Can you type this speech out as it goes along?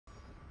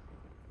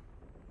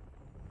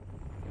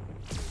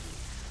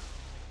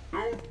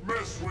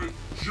mess with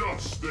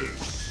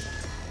justice.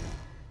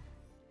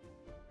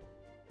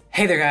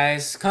 Hey there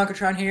guys,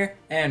 Conkertron here,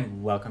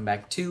 and welcome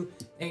back to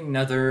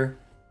another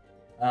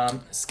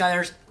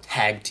Skylanders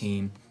Tag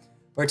Team,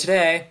 where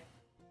today,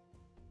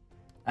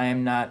 I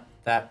am not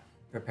that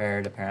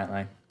prepared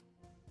apparently.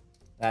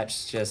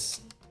 That's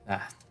just,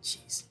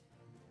 jeez.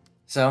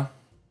 So,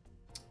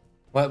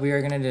 what we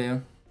are gonna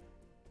do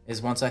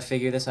is once I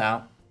figure this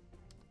out,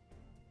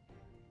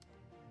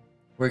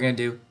 we're gonna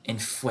do in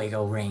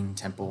Fuego Rain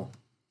Temple.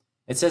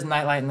 It says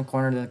Nightlight in the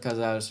corner because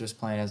I was just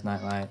playing as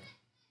Nightlight.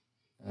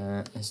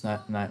 It's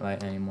not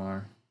Nightlight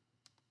anymore.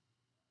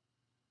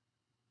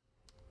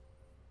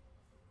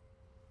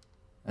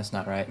 That's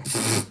not right.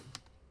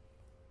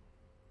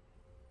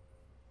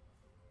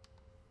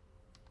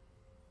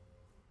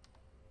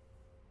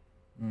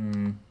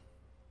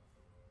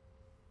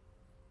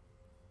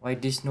 Why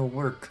this no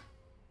work?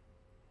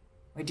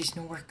 Why this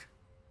no work?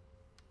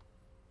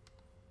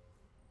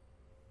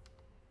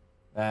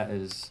 That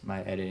is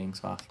my editing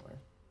software.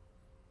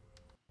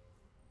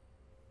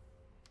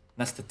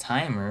 That's the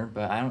timer,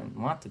 but I don't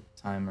want the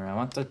timer. I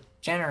want the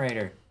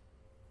generator.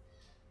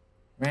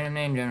 Random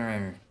name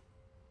generator.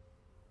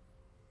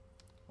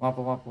 Wappa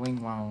wappa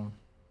wing wow.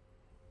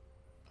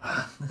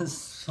 This is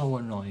so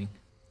annoying.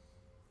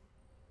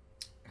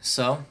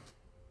 So,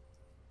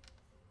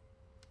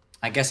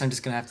 I guess I'm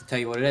just gonna have to tell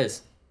you what it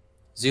is.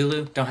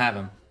 Zulu, don't have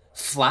him.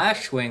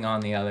 Flashwing,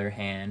 on the other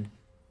hand,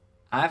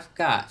 I've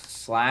got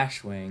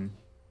Flashwing.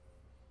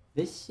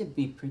 This should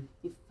be pretty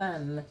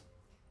fun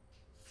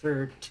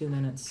for 2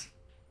 minutes.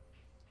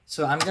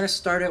 So I'm gonna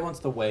start it once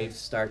the wave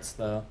starts,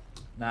 though,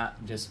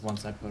 not just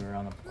once I put her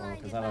on the floor,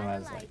 because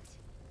otherwise, like,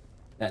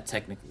 that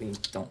technically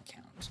don't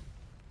count.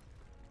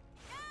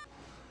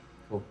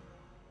 Cool.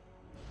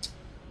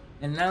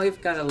 And now we've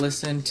got to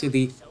listen to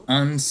the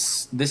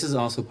This is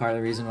also part of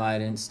the reason why I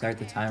didn't start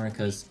the timer,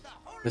 because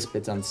this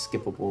bit's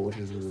unskippable, which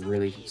is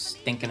really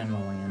stinking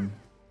annoying.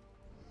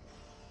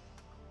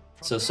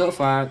 So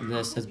far,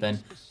 this has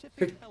been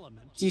pretty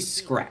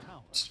scrapped.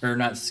 Or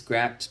not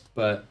scrapped,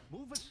 but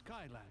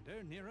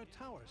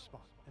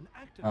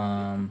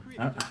I'm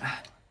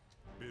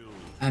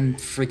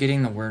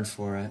forgetting the word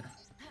for it.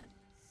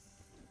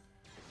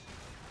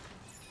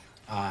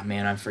 Ah,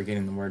 man, I'm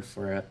forgetting the word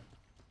for it.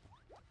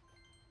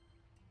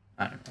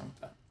 I don't know,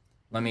 but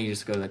let me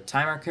just go to the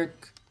timer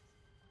quick.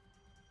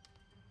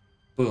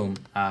 Boom.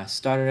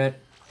 Started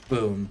it.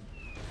 Boom.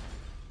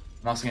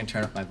 I'm also gonna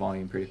turn up my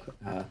volume pretty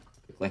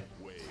quickly,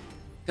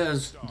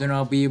 because then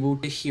I'll be able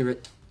to hear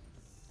it.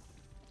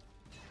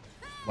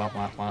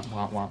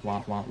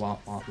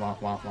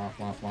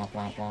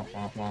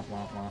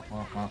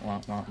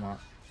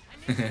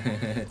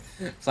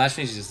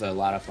 Flashwing is just a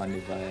lot of fun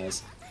to play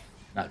as,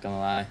 not gonna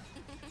lie.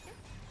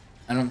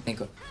 I don't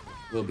think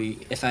will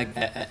be, if I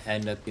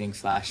end up getting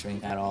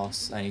Flashwing at all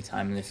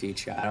anytime in the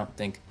future, I don't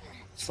think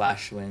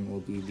Flashwing will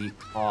be the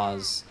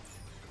cause,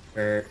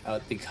 or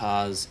the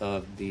cause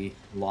of the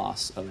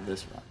loss of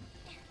this run,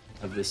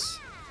 of this,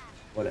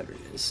 whatever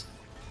it is.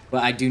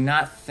 But I do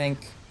not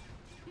think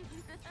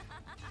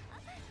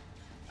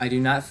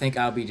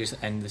I'll be just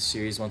end the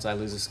series once I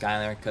lose a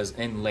Skylander, because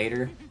in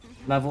later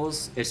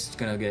levels, it's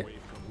gonna get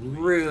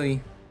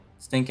really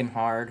stinking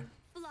hard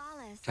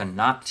to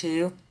not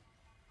to.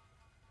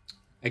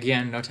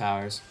 Again, no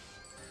towers.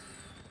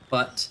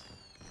 But,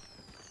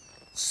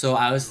 so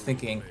I was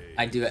thinking,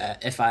 I do it,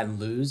 if I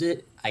lose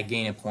it, I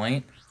gain a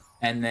point,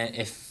 and then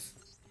if,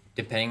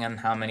 depending on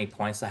how many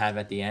points I have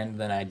at the end,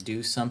 then I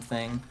do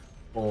something,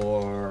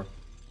 or,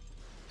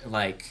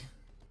 like,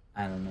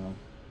 I don't know.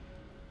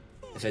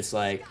 If it's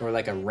like, or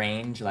like a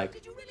range,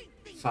 like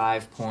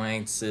 5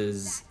 points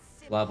is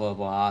blah blah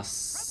blah,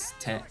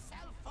 10,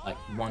 like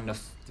 1 to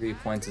 3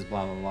 points is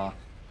blah blah blah,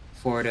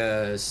 4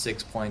 to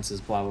 6 points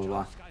is blah blah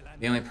blah.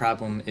 The only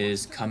problem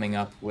is coming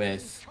up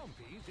with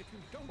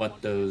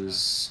what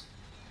those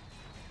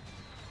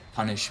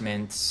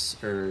punishments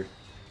or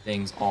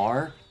things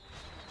are.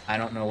 I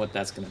don't know what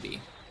that's gonna be.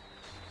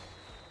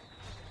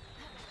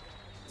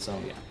 So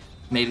yeah.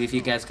 Maybe if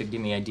you guys could give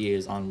me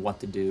ideas on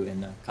what to do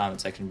in the comment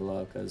section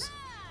below, because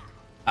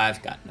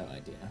I've got no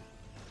idea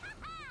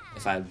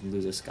if I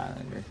lose a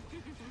Skylander.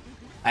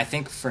 I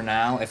think for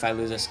now, if I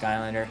lose a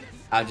Skylander,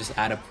 I'll just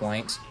add a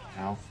point.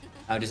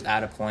 I'll just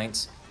add a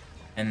point,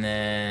 and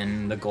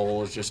then the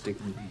goal is just to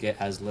get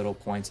as little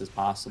points as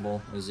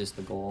possible. Is just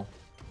the goal.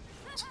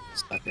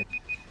 Sucker.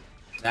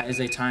 That is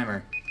a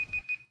timer,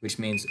 which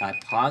means I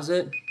pause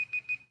it.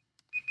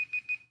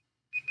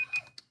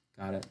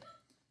 Got it.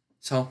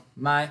 So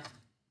my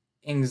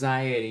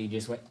anxiety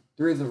just went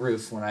through the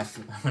roof when I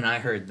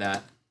heard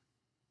that.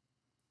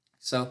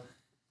 So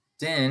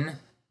then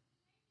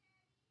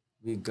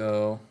we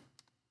go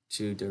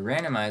to the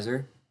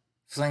randomizer.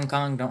 Fling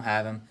Kong, don't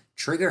have him.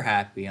 Trigger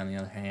Happy, on the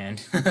other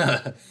hand.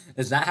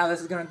 Is that how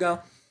this is gonna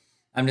go?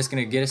 I'm just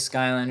gonna get a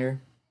Skylander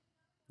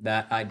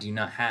that I do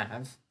not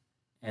have,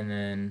 and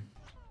then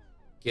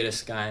get a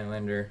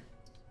Skylander,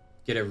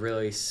 get a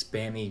really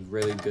spammy,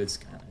 really good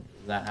Skylander.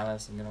 Is that how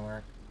this is gonna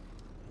work?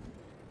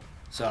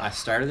 So I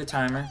started the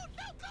timer.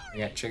 We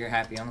got Trigger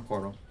Happy on the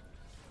portal.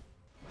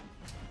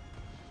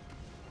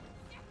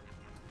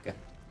 Okay.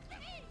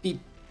 Beep.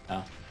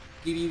 Oh.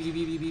 Beep, beep, beep,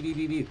 beep, beep, beep,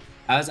 beep, beep.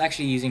 I was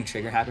actually using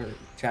Trigger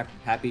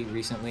Happy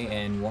recently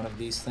in one of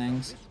these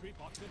things.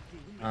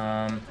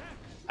 I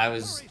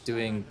was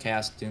doing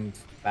Chaos Doom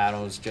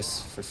battles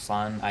just for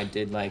fun. I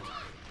did like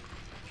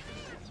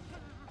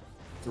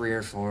 2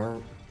 or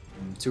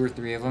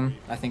 3 of them,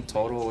 I think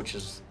total, which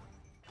is,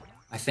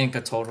 I think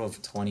a total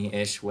of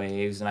 20-ish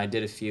waves, and I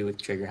did a few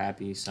with Trigger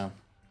Happy, so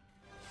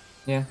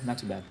yeah, not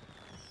too bad.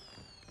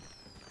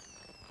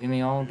 Give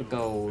me all the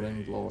gold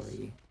and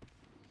glory.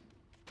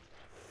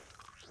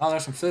 Oh,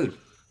 there's some food.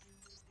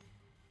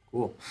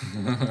 Cool.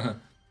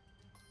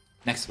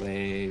 Next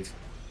wave.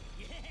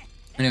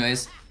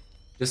 Anyways,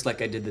 just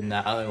like I did in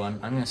that other one,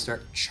 I'm gonna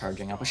start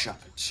charging up a shot.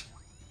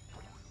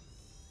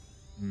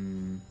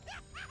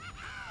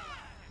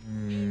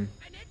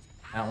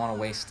 I don't want to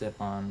waste it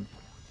on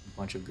a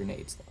bunch of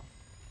grenades, though.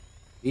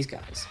 These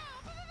guys.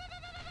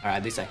 Alright,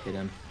 at least I hit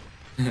him.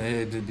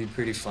 It'd be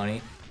pretty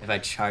funny if I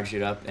charged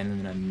it up and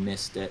then I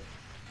missed it.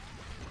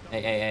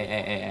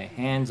 Hey,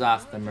 hands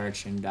off the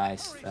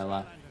merchandise,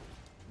 fella.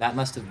 That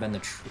must have been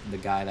the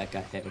guy that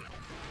got hit with it.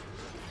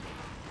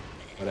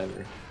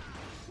 Whatever.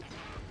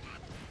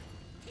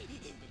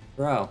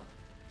 Bro,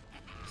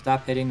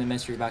 stop hitting the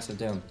mystery box of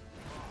doom.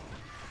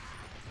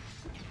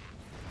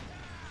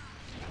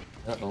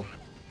 Uh-oh.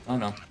 Oh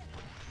no.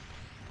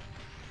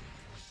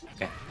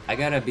 Okay, I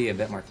gotta be a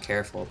bit more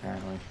careful,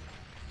 apparently.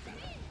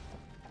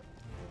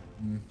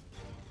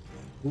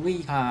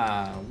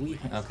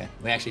 Weehaw! Okay,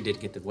 we actually did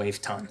get the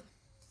wave ton.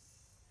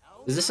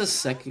 Is this a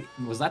second?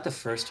 Was that the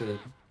first or the...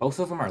 Both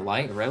of them are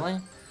light? Really?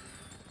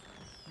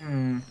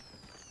 I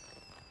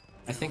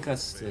think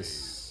that's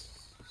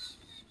this...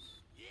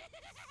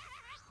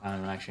 I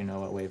don't actually know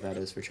what wave that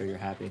is for Trigger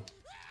Happy.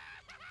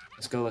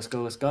 Let's go, let's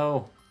go, let's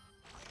go!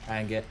 Try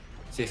and get...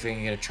 See if we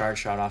can get a charge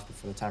shot off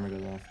before the timer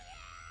goes off.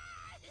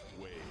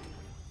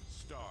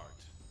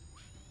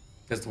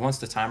 Because once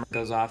the timer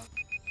goes off...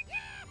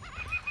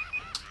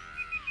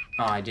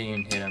 Oh, I didn't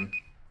even hit him.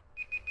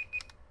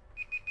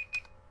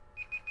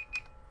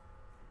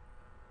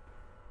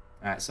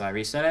 Alright, so I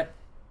reset it.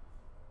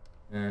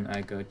 And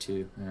I go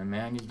to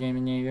Manage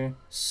Game Navigator.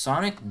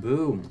 Sonic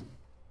Boom.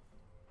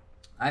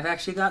 I've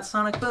actually got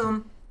Sonic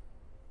Boom.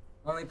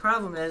 Only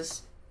problem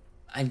is,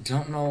 I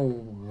don't know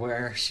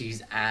where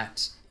she's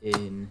at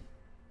in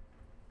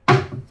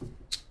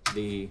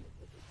the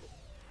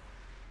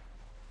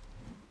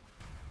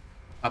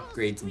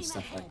upgrades and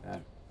stuff like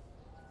that.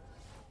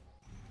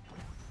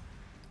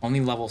 Only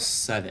level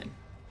 7.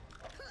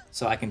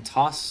 So I can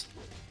toss...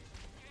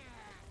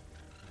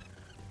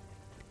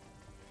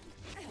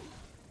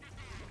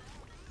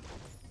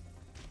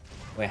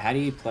 Wait, how do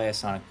you play a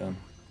Sonic Boom?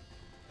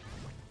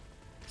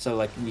 So,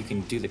 like, you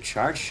can do the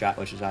charge shot,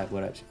 which is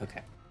what I...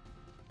 Okay.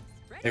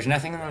 There's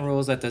nothing in the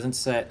rules that doesn't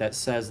say... that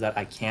says that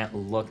I can't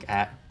look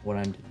at what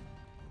I'm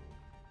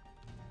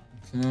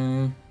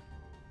doing.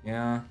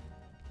 Yeah.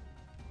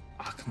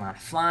 Oh, come on.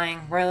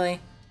 Flying? Really?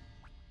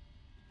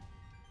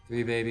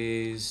 3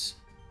 babies.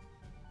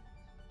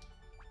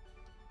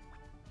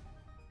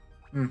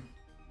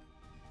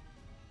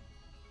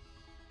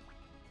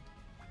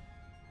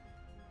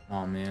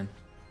 Oh, man.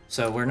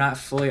 So we're not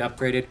fully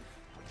upgraded.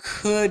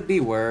 Could be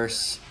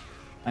worse.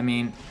 I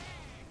mean,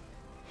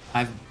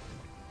 I've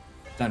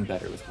done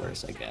better with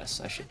worse, I guess.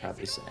 I should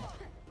probably say.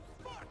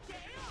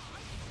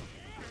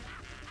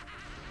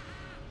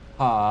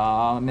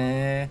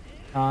 Kame,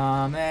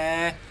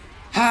 Kame,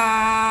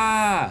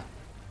 ha!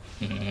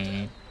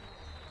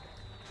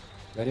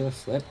 Do I do a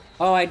flip?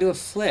 Oh, I do a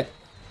flip.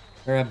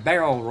 Or a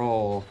barrel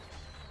roll.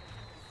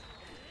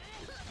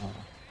 Oh.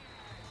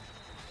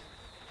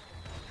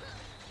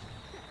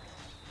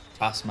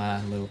 Toss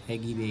my little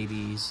eggy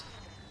babies.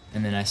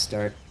 And then I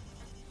start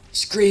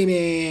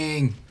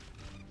screaming!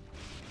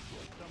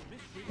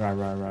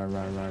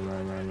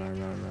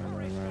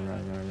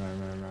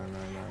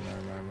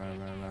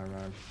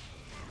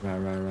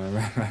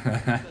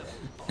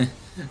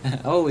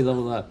 Oh, we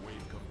leveled up.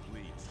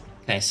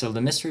 Okay, so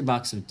the mystery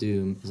box of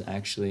doom is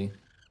actually...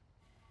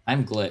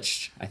 I'm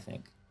glitched, I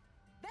think.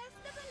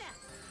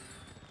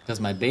 Because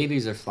my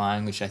babies are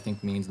flying, which I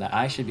think means that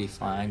I should be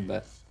flying,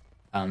 but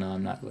I don't know,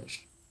 I'm not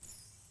glitched.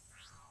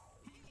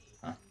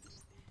 Huh.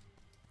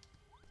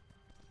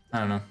 I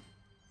don't know.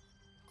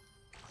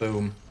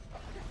 Boom.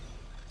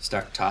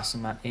 Start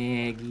tossing my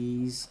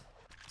eggies.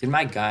 Did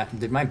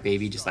my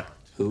baby just like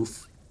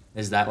poof?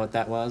 Is that what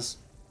that was?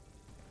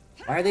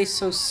 Why are they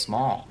so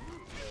small?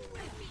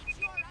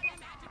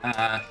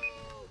 I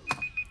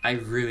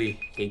really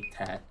hate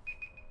that.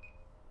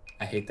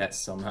 I hate that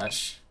so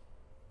much.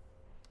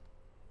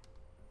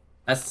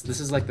 This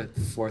is like the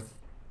 4th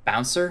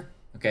bouncer?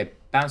 Okay,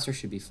 bouncer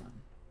should be fun.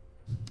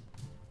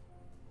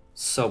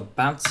 So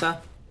bouncer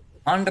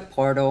on the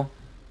portal.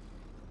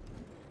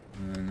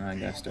 And now I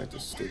gotta start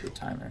this stupid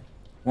timer.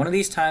 One of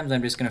these times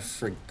I'm just gonna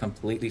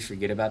completely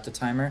forget about the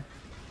timer.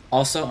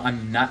 Also,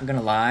 I'm not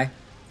gonna lie,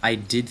 I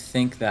did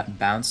think that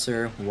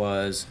Bouncer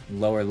was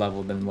lower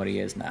level than what he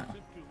is now.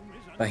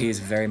 but he is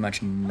very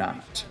much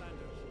not.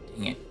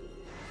 Dang it.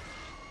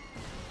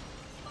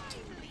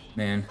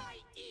 Man.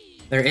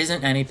 There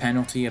isn't any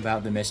penalty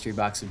about the Mystery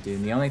Box of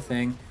Doom. The only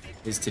thing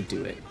is to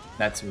do it.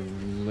 That's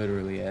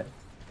literally it.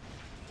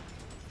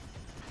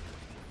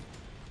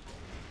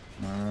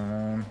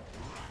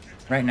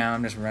 Right now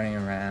I'm just running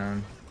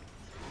around.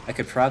 I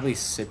could probably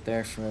sit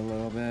there for a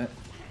little bit,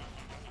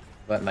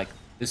 but like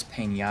this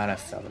Pinata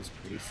fella's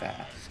pretty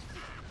fast.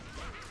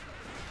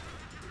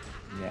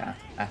 Yeah,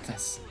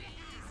 that's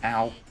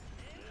ow.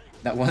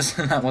 That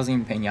wasn't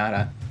even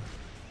Pinata.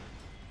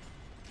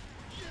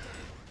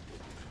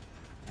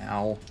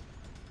 Ow.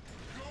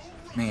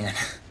 Man.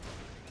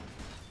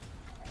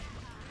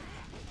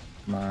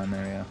 Come on,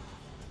 there we go.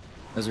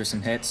 Those are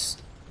some hits.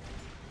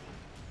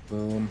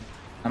 Boom.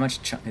 How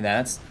much chunk?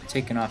 That's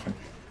taking off an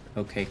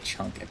okay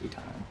chunk every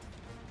time.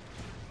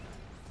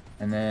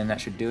 And then that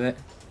should do it.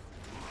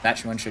 That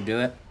one should do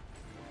it.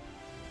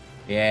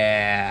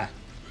 Yeah.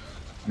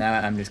 Now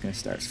I'm just gonna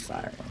start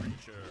firing.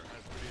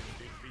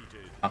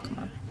 Oh, come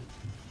on.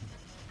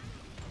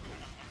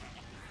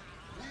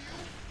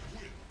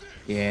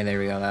 Yeah, there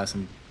we go. That was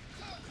some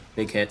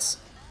big hits.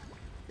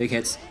 Big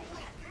hits.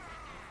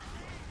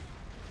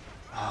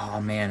 Oh,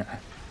 man.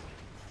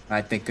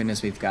 Alright, thank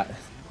goodness we've got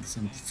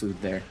some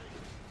food there.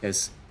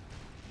 Because,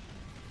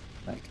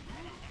 like,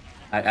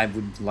 I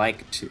would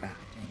like to... Ah,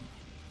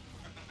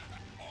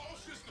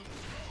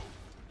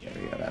 dang.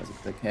 There we go. That was a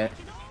big hit.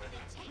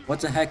 What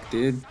the heck,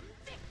 dude?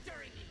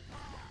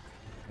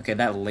 Okay,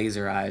 that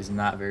laser eye is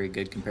not very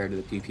good compared to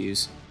the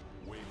pew-pews.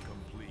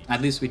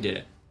 At least we did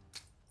it.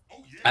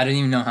 I didn't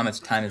even know how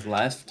much time is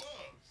left,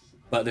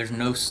 but there's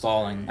no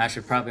stalling. I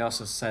should probably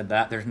also said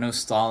that. There's no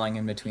stalling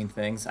in between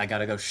things. I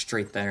gotta go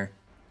straight there.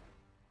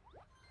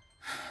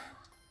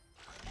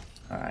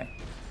 Alright.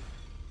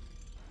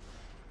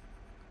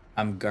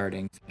 I'm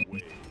guarding.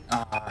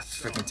 Ah,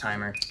 freaking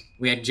timer.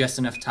 We had just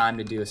enough time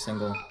to do a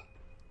single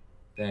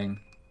thing.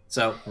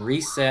 So,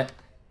 reset.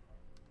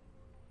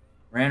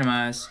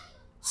 Randomize.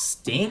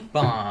 Stink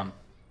Bomb.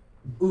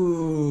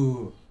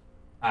 Ooh.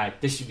 Alright,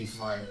 this should be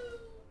fun.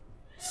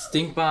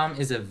 Stink Bomb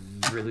is a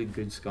really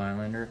good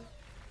Skylander.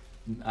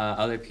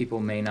 Other people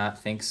may not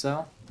think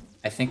so.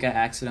 I think I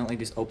accidentally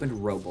just opened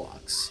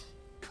Roblox.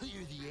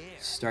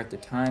 Start the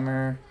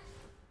timer.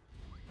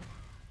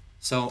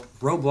 So,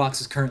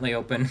 Roblox is currently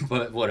open,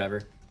 but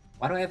whatever.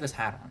 Why do I have this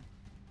hat on?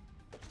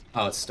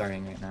 Oh, it's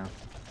starting right now.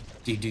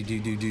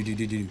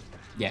 Do.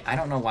 Yeah, I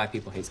don't know why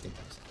people hate Stink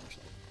Bombs.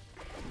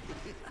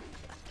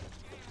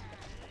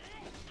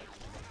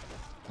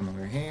 Come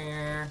over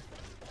here.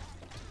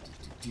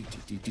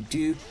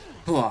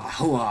 Hooah,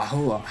 hooah,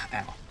 hooah.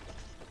 Ow.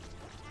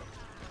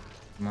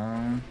 Come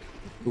on.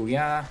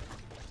 Booyah.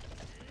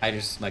 I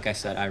just, like I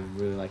said, I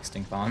really like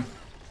Stink Bomb.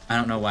 I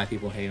don't know why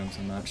people hate him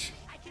so much.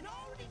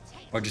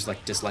 Or just,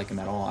 like, dislike him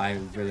at all. I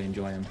really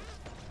enjoy him.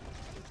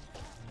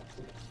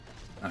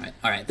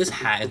 Alright. This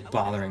hat is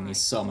bothering me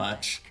so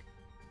much.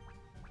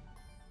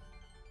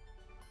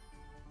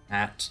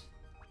 Hat.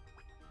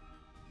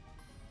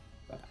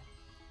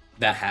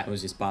 That hat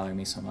was just bothering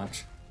me so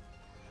much.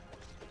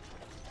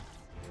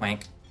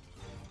 Twank.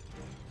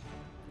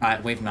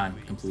 Alright, wave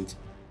 9, complete.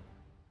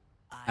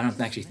 I don't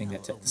actually think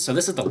that's it. So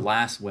this is the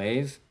last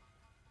wave.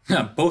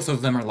 Both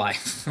of them are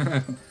life.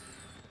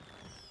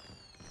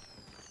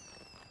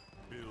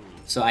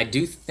 So I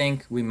do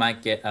think we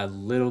might get a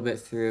little bit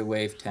through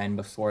wave 10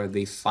 before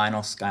the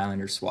final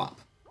Skylander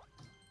swap.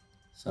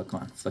 So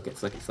come on, flick it,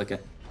 flick it, flick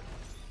it.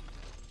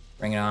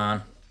 Bring it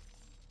on.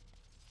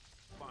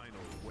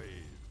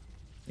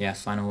 Yeah,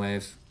 final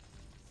wave.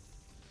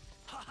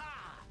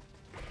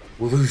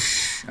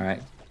 Whoosh!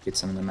 Alright, get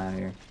some of them out of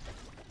here.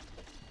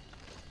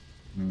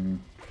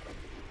 I'm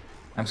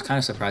kind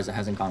of surprised it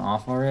hasn't gone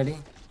off already,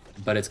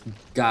 but it's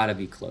gotta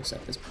be close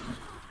at this point.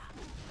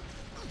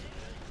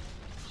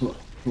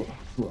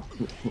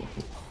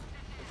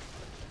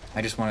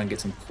 I just want to get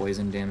some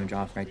poison damage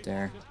off right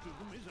there.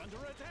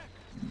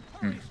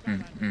 I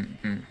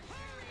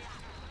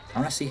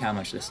want to see how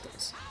much this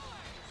does.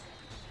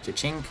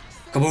 Cha-ching!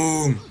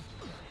 Kaboom!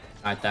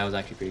 Alright, that was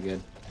actually pretty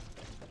good.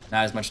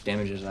 Not as much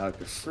damage as I would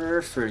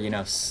prefer for, you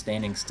know,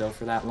 standing still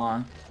for that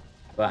long.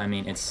 But, I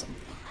mean, it's...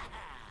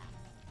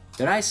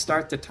 Did I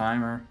start the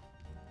timer?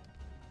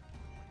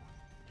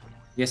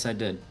 Yes, I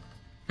did.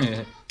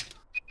 I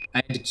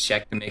had to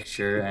check to make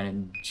sure,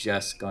 and it's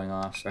just going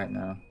off right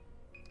now.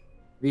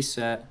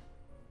 Reset.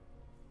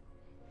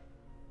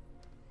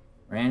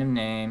 Random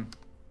name.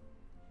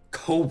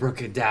 Cobra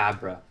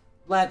Kadabra.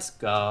 Let's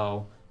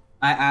go.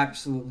 I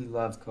absolutely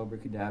love Cobra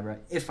Kadabra.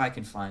 If I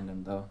can find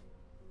him, though.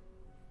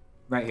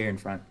 Right here in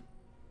front.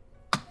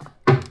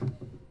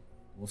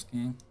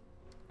 Wolfgang.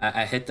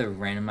 I hit the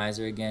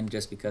randomizer again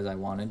just because I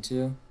wanted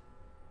to.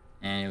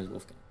 And it was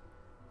Wolfgang.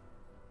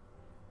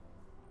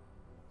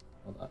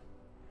 Hold up.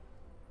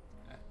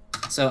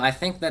 Right. So I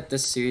think that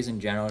this series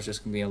in general is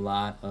just going to be a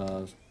lot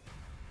of,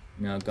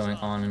 you know, going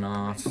on and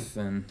off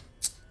and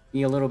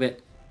be a little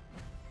bit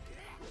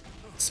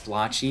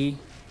splotchy.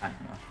 I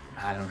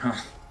don't know.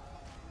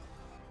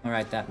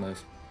 Alright, that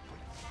move.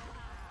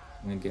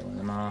 I'm gonna get one of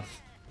them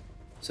off.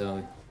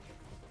 So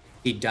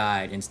he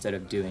died instead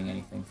of doing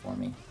anything for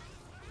me.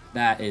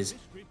 That is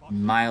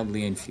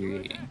mildly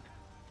infuriating.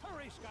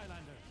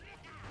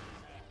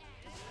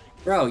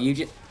 Bro, you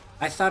just...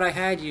 I thought I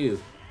had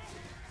you.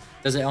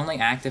 Does it only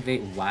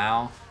activate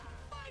while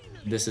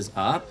this is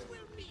up?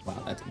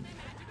 Wow, that's...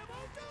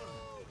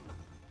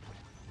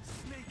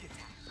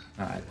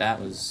 Alright, that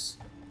was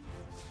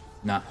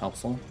not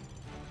helpful.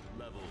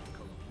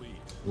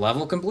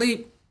 Level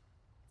complete.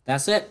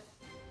 That's it.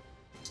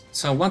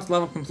 So once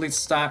level complete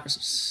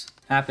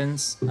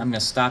happens, I'm gonna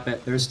stop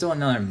it. There's still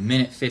another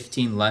minute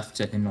 15 left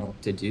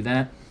to do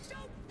that.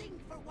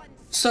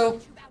 So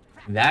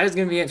that is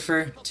gonna be it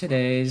for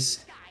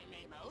today's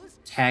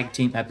tag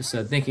team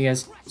episode. Thank you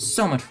guys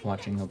so much for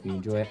watching. Hope you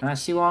enjoy it, and I'll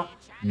see you all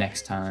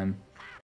next time.